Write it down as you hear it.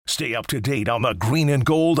Stay up to date on the Green and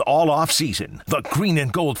Gold all off-season. The Green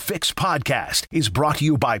and Gold Fix podcast is brought to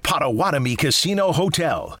you by Potawatomi Casino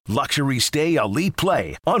Hotel. Luxury stay, elite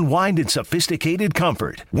play, unwind in sophisticated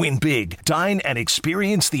comfort. Win big, dine, and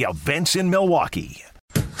experience the events in Milwaukee.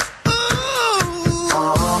 I've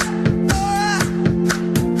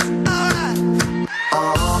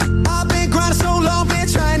been grinding so long, been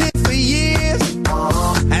trying it for years.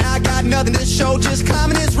 And I got nothing to show, just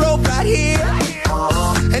climbing this rope right here.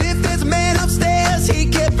 And if there's a man upstairs, he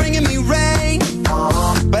kept bringing me rain.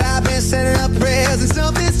 But I've been sending up prayers and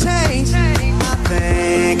something's changed. I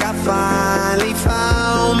think I finally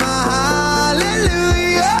found my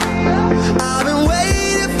hallelujah. I've been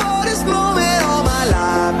waiting for this moment all my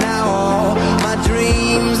life. Now all my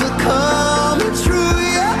dreams are coming true,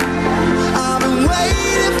 yeah. I've been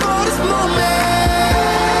waiting for this moment.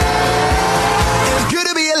 It's good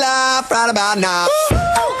to be alive right about now.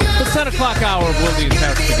 The 10 o'clock hour of Wilde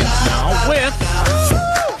Tausch begins now with,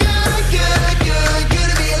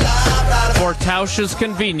 for Tausch's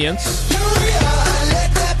convenience,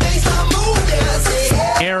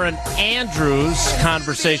 Erin Andrews'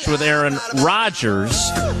 conversation with Aaron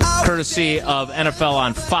Rodgers, courtesy of NFL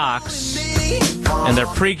on Fox and their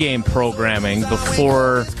pregame programming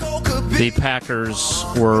before the Packers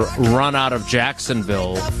were run out of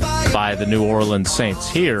Jacksonville by the New Orleans Saints.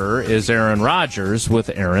 Here is Aaron Rodgers with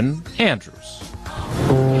Erin Andrews.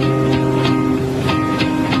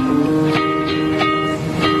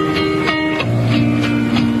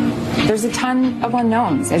 There's a ton of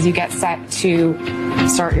unknowns as you get set to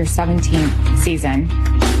start your 17th season.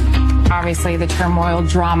 Obviously, the turmoil,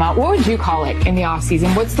 drama. What would you call it in the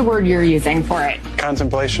offseason? What's the word you're using for it?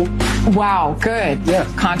 Contemplation. Wow, good. Yeah.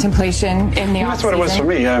 Contemplation in the offseason. That's what it was for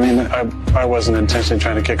me. I mean, I wasn't intentionally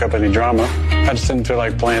trying to kick up any drama. I just didn't feel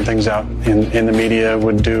like playing things out in the media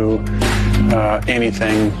would do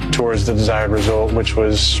anything towards the desired result, which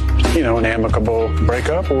was, an amicable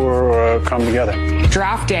breakup or come together.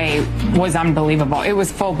 Draft day was unbelievable. It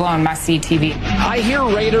was full-blown must-see TV. I hear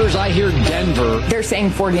Raiders, I hear Denver. They're saying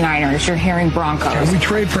 49ers, you're hearing Broncos. Can we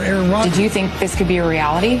trade for Aaron Rodgers? Did you think this could be a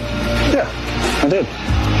reality? Yeah, I did.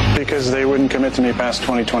 Because they wouldn't commit to me past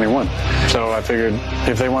 2021. So I figured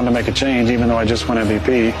if they wanted to make a change, even though I just won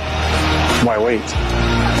MVP, why wait?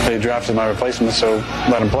 They drafted my replacement, so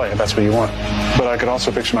let them play if that's what you want. But I could also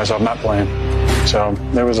picture myself not playing. So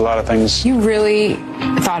there was a lot of things. You really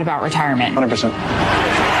thought about retirement? 100%.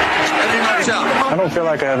 I don't feel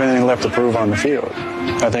like I have anything left to prove on the field.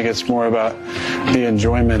 I think it's more about the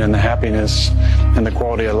enjoyment and the happiness and the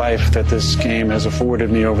quality of life that this game has afforded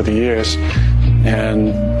me over the years,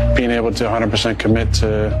 and being able to 100% commit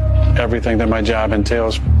to everything that my job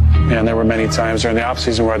entails. And there were many times during the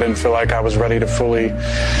offseason where I didn't feel like I was ready to fully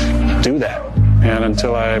do that. And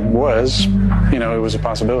until I was, it was a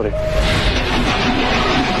possibility. Touchdown,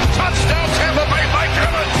 Tampa Bay, Mike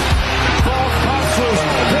Evans. Ball passes,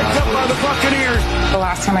 picked up by the Buccaneers. The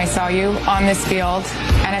last time I saw you on this field,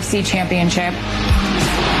 NFC Championship,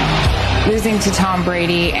 losing to Tom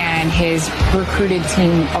Brady and his recruited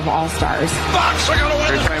team of all-stars. Fox, I got away.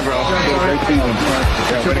 Great team, bro. Great team.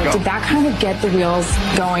 Way to go. Did that kind of get the wheels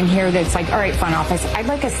going here that's like, all right, front office, I'd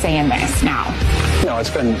like a say in this now? No,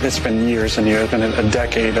 it's been years and years. It's been a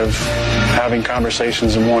decade of having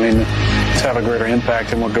conversations and wanting to have a greater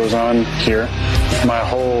impact in what goes on here. My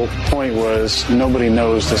whole point was nobody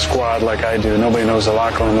knows the squad like I do. Nobody knows the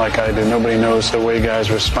locker room like I do. Nobody knows the way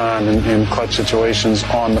guys respond in clutch situations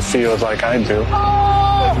on the field like I do.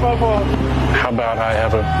 How about I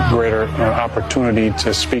have a greater opportunity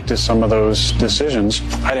to speak to some of those decisions?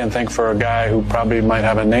 I didn't think for a guy who probably might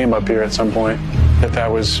have a name up here at some point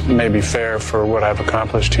that was maybe fair for what I've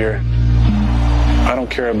accomplished here. I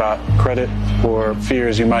don't care about credit or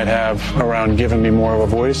fears you might have around giving me more of a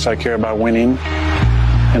voice. I care about winning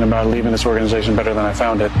and about leaving this organization better than I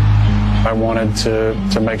found it. I wanted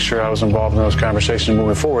to make sure I was involved in those conversations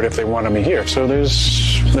moving forward if they wanted me here. So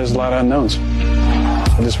there's a lot of unknowns.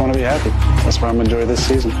 I just want to be happy. That's why I'm enjoying this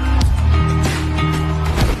season.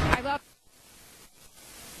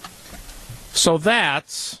 So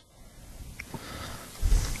that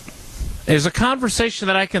is a conversation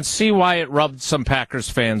that I can see why it rubbed some Packers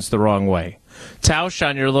fans the wrong way. Tausch,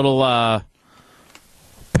 on your little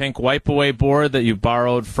pink wipe-away board that you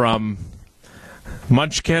borrowed from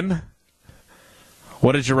Munchkin,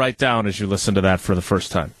 what did you write down as you listened to that for the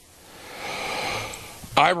first time?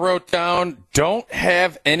 I wrote down, don't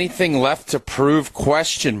have anything left to prove, ?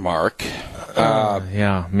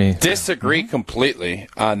 Yeah, me. Disagree completely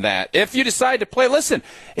on that. If you decide to play, listen,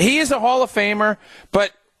 he is a Hall of Famer,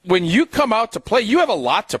 but when you come out to play, you have a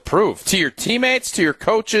lot to prove to your teammates, to your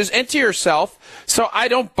coaches, and to yourself. So I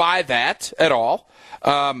don't buy that at all.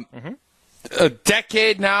 A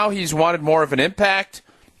decade now, he's wanted more of an impact.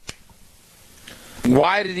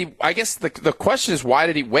 Why did he? I guess the question is, why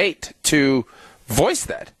did he wait to voice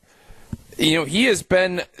that? He has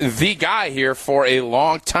been the guy here for a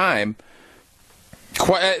long time.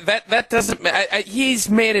 That doesn't. He's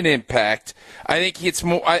made an impact. I think it's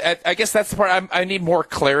more. I guess that's the part. I need more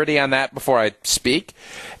clarity on that before I speak.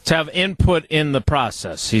 To have input in the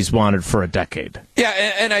process, he's wanted for a decade. Yeah,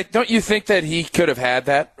 and don't you think that he could have had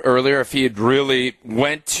that earlier if he had really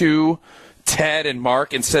went to Ted and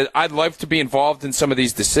Mark and said, "I'd love to be involved in some of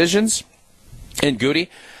these decisions"? And Goody,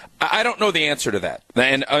 I don't know the answer to that.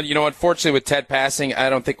 And unfortunately, with Ted passing, I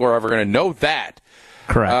don't think we're ever going to know that.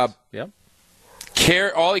 Correct. Yep.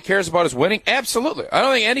 All he cares about is winning? Absolutely. I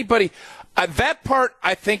don't think anybody... that part,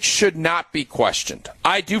 I think, should not be questioned.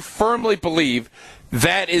 I do firmly believe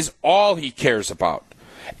that is all he cares about.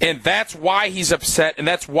 And that's why he's upset, and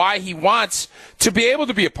that's why he wants to be able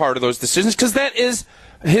to be a part of those decisions, because that is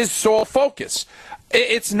his sole focus.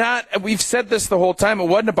 It's not... We've said this the whole time. It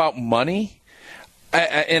wasn't about money,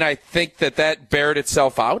 and I think that bared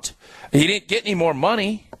itself out. He didn't get any more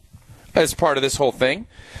money as part of this whole thing.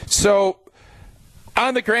 So...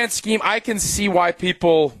 on the grand scheme, I can see why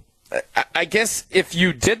people, I guess if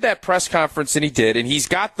you did that press conference, and he did, and he's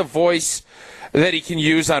got the voice that he can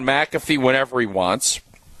use on McAfee whenever he wants.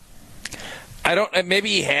 Maybe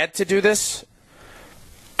he had to do this.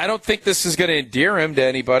 I don't think this is going to endear him to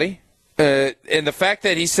anybody. And the fact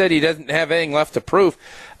that he said he doesn't have anything left to prove,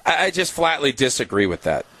 I just flatly disagree with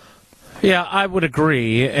that. Yeah, I would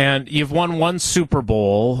agree. And you've won one Super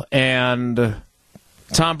Bowl, and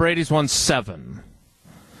Tom Brady's won 7.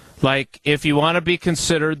 Like, if you want to be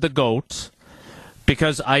considered the GOAT,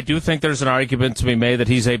 because I do think there's an argument to be made that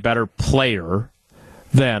he's a better player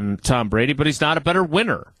than Tom Brady, but he's not a better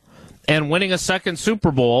winner. And winning a second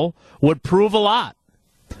Super Bowl would prove a lot.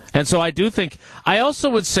 And so I do think, I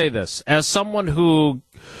also would say this, as someone who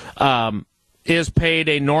is paid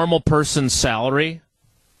a normal person's salary,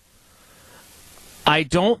 I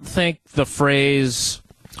don't think the phrase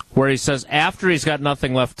where he says, after he's got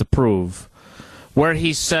nothing left to prove, where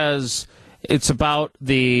he says it's about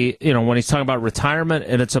the, when he's talking about retirement,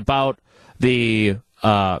 and it's about the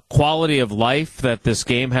quality of life that this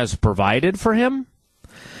game has provided for him,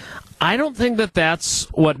 I don't think that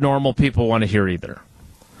that's what normal people want to hear either.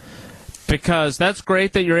 Because that's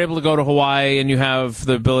great that you're able to go to Hawaii and you have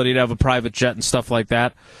the ability to have a private jet and stuff like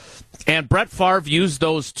that. And Brett Favre used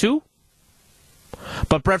those too.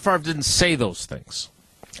 But Brett Favre didn't say those things.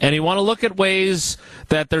 And you want to look at ways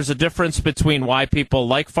that there's a difference between why people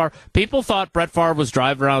like Favre. People thought Brett Favre was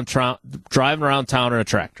driving around town in a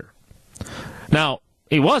tractor. Now,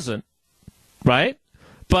 he wasn't, right?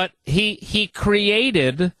 But he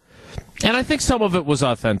created, and I think some of it was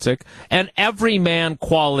authentic, an everyman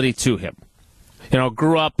quality to him.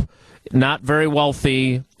 Grew up not very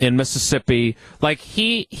wealthy in Mississippi. Like,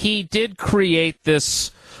 he did create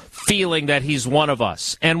this feeling that he's one of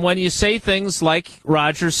us. And when you say things like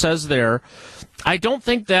Rodgers says there, I don't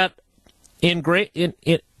think that I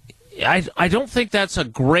don't think that's a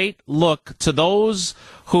great look to those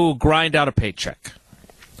who grind out a paycheck.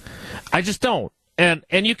 I just don't. And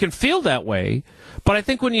you can feel that way, but I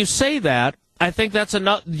think when you say that, I think that's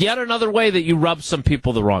yet another way that you rub some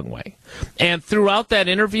people the wrong way. And throughout that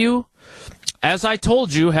interview, as I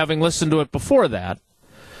told you, having listened to it before that,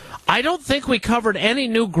 I don't think we covered any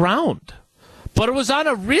new ground. But it was on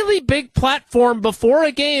a really big platform before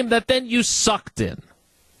a game that then you sucked in.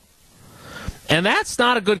 And that's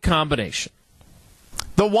not a good combination.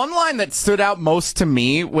 The one line that stood out most to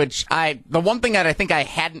me, the one thing that I think I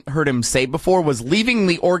hadn't heard him say before, was leaving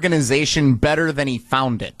the organization better than he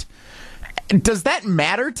found it. Does that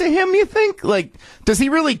matter to him, you think? Like, does he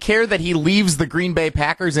really care that he leaves the Green Bay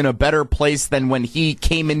Packers in a better place than when he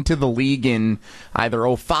came into the league in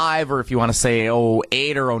either 05 or, if you want to say,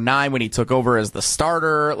 08 or 09 when he took over as the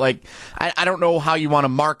starter? Like, I don't know how you want to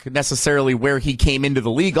mark necessarily where he came into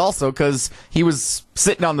the league also, because he was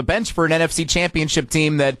sitting on the bench for an NFC championship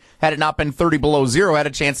team that, had it not been 30 below zero, had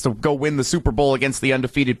a chance to go win the Super Bowl against the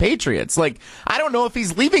undefeated Patriots. Like, I don't know if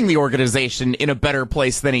he's leaving the organization in a better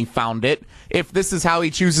place than he found it, if this is how he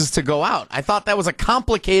chooses to go out. I thought that was a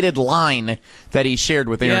complicated line that he shared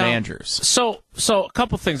with Aaron Andrews. So a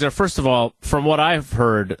couple things there. First of all, from what I've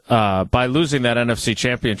heard, by losing that NFC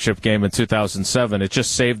championship game in 2007, it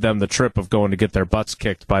just saved them the trip of going to get their butts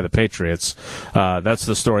kicked by the Patriots. That's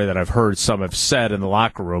the story that I've heard some have said in the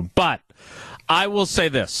locker room. But I will say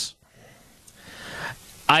this.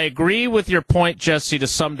 I agree with your point, Jesse, to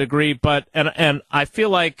some degree, but and I feel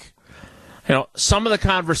like, some of the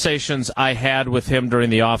conversations I had with him during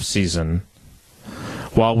the offseason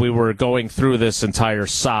while we were going through this entire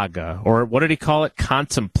saga, or what did he call it?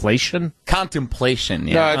 Contemplation? Contemplation,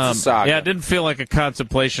 yeah. No, it's a saga. Yeah, it didn't feel like a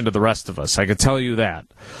contemplation to the rest of us, I can tell you that.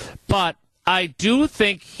 But I do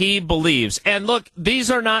think he believes, and look, these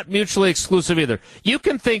are not mutually exclusive either. You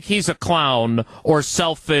can think he's a clown or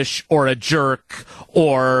selfish or a jerk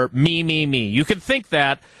or me. You can think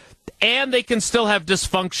that, and they can still have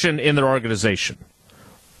dysfunction in their organization.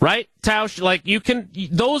 Right, Tausch? Like,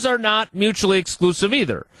 those are not mutually exclusive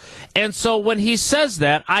either. And so when he says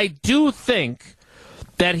that, I do think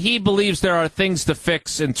that he believes there are things to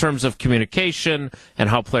fix in terms of communication and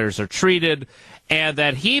how players are treated, and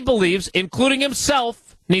that he believes, including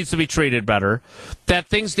himself, needs to be treated better, that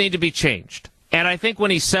things need to be changed. And I think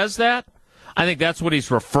when he says that, I think that's what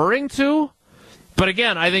he's referring to. But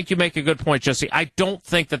again, I think you make a good point, Jesse. I don't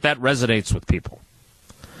think that resonates with people.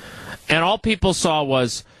 And all people saw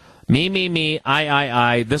was, me,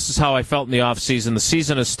 I. This is how I felt in the offseason. The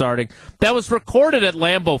season is starting. That was recorded at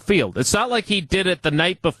Lambeau Field. It's not like he did it the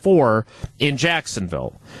night before in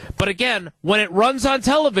Jacksonville. But again, when it runs on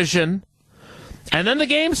television, and then the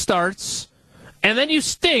game starts, and then you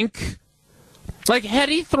stink, like, had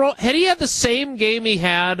he had the same game he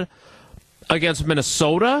had against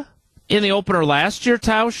Minnesota in the opener last year,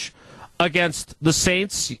 Tausch, against the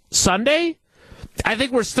Saints Sunday, I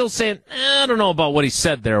think we're still saying, I don't know about what he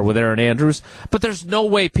said there with Erin Andrews, but there's no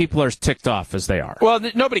way people are as ticked off as they are. Well,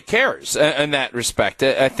 nobody cares in that respect.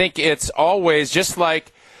 I think it's always just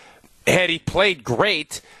like, had he played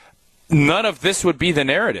great, none of this would be the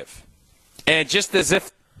narrative. And just as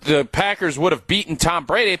if the Packers would have beaten Tom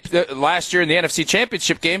Brady last year in the NFC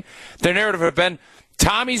Championship game, the narrative would have been,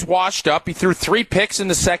 Tommy's washed up. He threw 3 picks in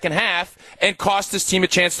the second half and cost his team a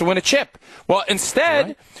chance to win a chip. Well,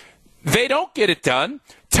 instead, they don't get it done.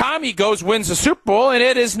 Tommy wins the Super Bowl, and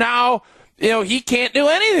it is now, he can't do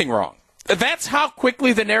anything wrong. That's how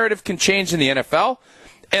quickly the narrative can change in the NFL,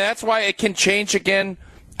 and that's why it can change again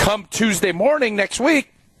come Tuesday morning next week.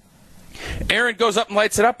 Erin goes up and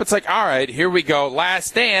lights it up. It's like, all right, here we go.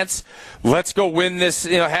 Last dance. Let's go win this,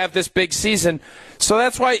 have this big season. So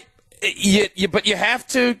that's why but you have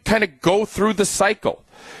to kind of go through the cycle.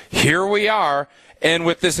 Here we are. And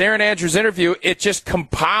with this Erin Andrews interview, it just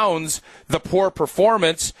compounds the poor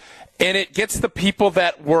performance, and it gets the people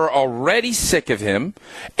that were already sick of him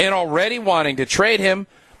and already wanting to trade him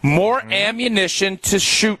more ammunition to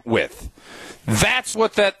shoot with. That's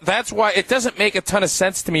why it doesn't make a ton of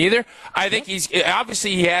sense to me either. I think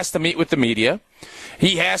he has to meet with the media.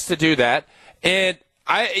 He has to do that. And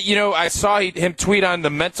I saw him tweet on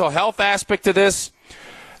the mental health aspect of this.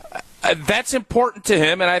 That's important to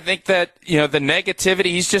him, and I think that, the negativity,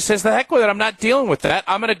 he just says, the heck with it. I'm not dealing with that.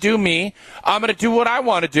 I'm going to do me. I'm going to do what I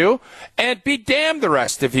want to do, and be damned the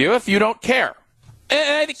rest of you if you don't care.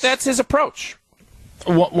 And I think that's his approach.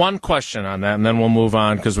 One question on that, and then we'll move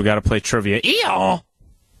on because we got to play trivia.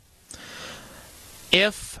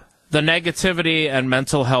 If the negativity and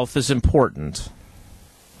mental health is important,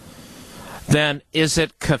 then is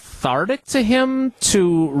it cathartic to him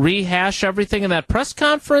to rehash everything in that press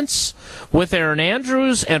conference with Erin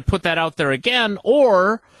Andrews and put that out there again?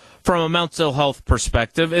 Or, from a mental health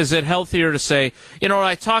perspective, is it healthier to say,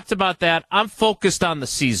 I talked about that, I'm focused on the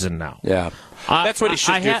season now? Yeah. That's what he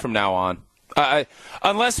should do from now on.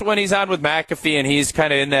 Unless when he's on with McAfee and he's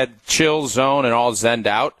kind of in that chill zone and all zenned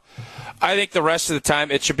out, I think the rest of the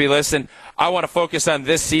time it should be, listen, I want to focus on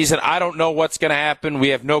this season. I don't know what's going to happen. We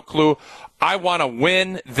have no clue. I want to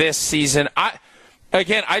win this season. I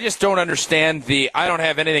just don't understand I don't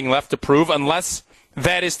have anything left to prove, unless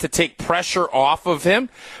that is to take pressure off of him.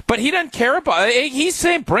 But he doesn't care about it. He's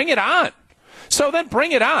saying bring it on. So then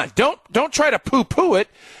bring it on. Don't try to poo-poo it.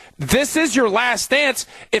 This is your last dance.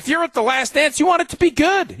 If you're at the last dance, you want it to be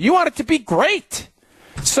good. You want it to be great.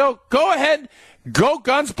 So go ahead, go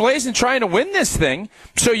guns blazing trying to win this thing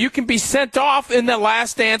so you can be sent off in the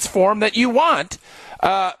last dance form that you want.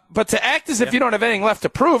 But to act as if you don't have anything left to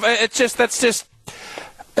prove, you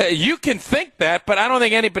can think that, but I don't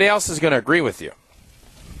think anybody else is going to agree with you.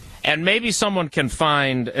 And maybe someone can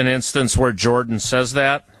find an instance where Jordan says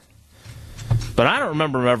that, but I don't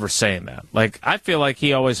remember him ever saying that. Like, I feel like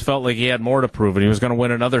he always felt like he had more to prove and he was going to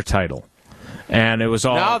win another title. And it was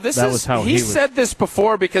all, was how he said this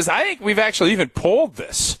before, because I think we've actually even polled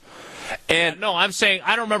this. And no, I'm saying,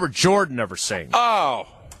 I don't remember Jordan ever saying that. Oh.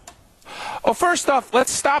 Well, first off,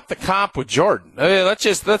 let's stop the comp with Jordan.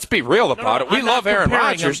 Let's be real about it. We love Aaron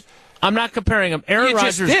Rodgers. I'm not comparing him. Aaron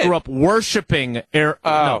Rodgers grew up worshiping Aaron.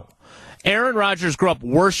 No. Aaron Rodgers grew up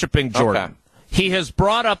worshiping Jordan. Okay. He has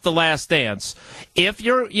brought up The Last Dance. If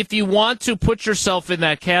you want to put yourself in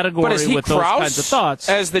that category But is he with Krause those kinds of thoughts,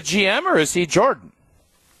 as the GM, or is he Jordan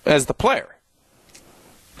as the player?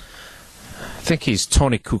 I think he's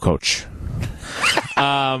Tony Kukoc.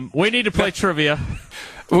 We need to play trivia.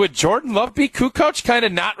 Would Jordan Love be Kukoc? Kind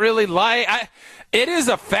of not really lie. It is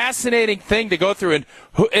a fascinating thing to go through. And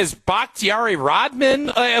is Bakhtiari Rodman?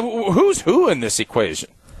 Who's who in this equation?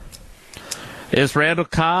 Is Randall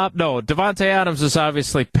Cobb? No, Devontae Adams is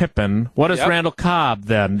obviously Pippen. What is Randall Cobb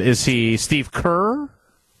then? Is he Steve Kerr?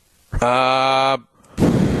 Boy,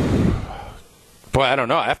 I don't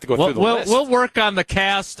know. I have to go through the list. We'll work on the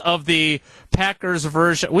cast of the Packers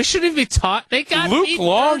version. We shouldn't be taught. They got Luke beat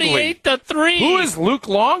Longley. 38-3. Who is Luke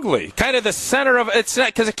Longley? Kind of the center of it's not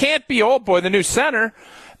because it can't be old boy, the new center.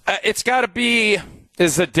 It's got to be.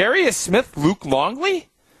 Is Darius Smith Luke Longley?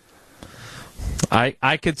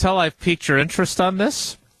 I can tell I've piqued your interest on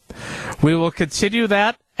this. We will continue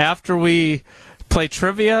that after we play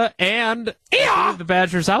trivia, and I believe the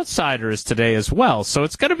Badgers Outsiders today as well. So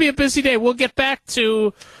it's going to be a busy day. We'll get back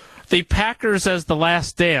to the Packers as the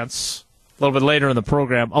last dance a little bit later in the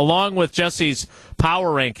program, along with Jesse's power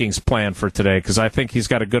rankings plan for today, because I think he's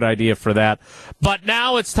got a good idea for that. But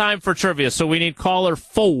now it's time for trivia. So we need caller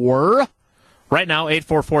 4. Right now,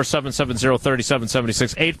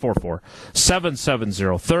 844-770-3776,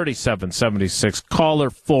 844-770-3776. Caller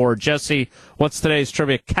 4. Jesse, what's today's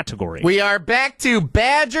trivia category? We are back to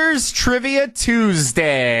Badgers Trivia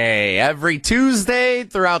Tuesday. Every Tuesday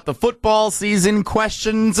throughout the football season,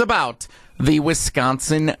 questions about the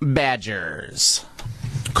Wisconsin Badgers.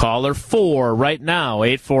 Caller 4 right now,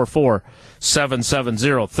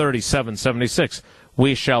 844-770-3776.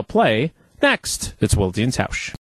 We shall play next. It's Wilde Tausch.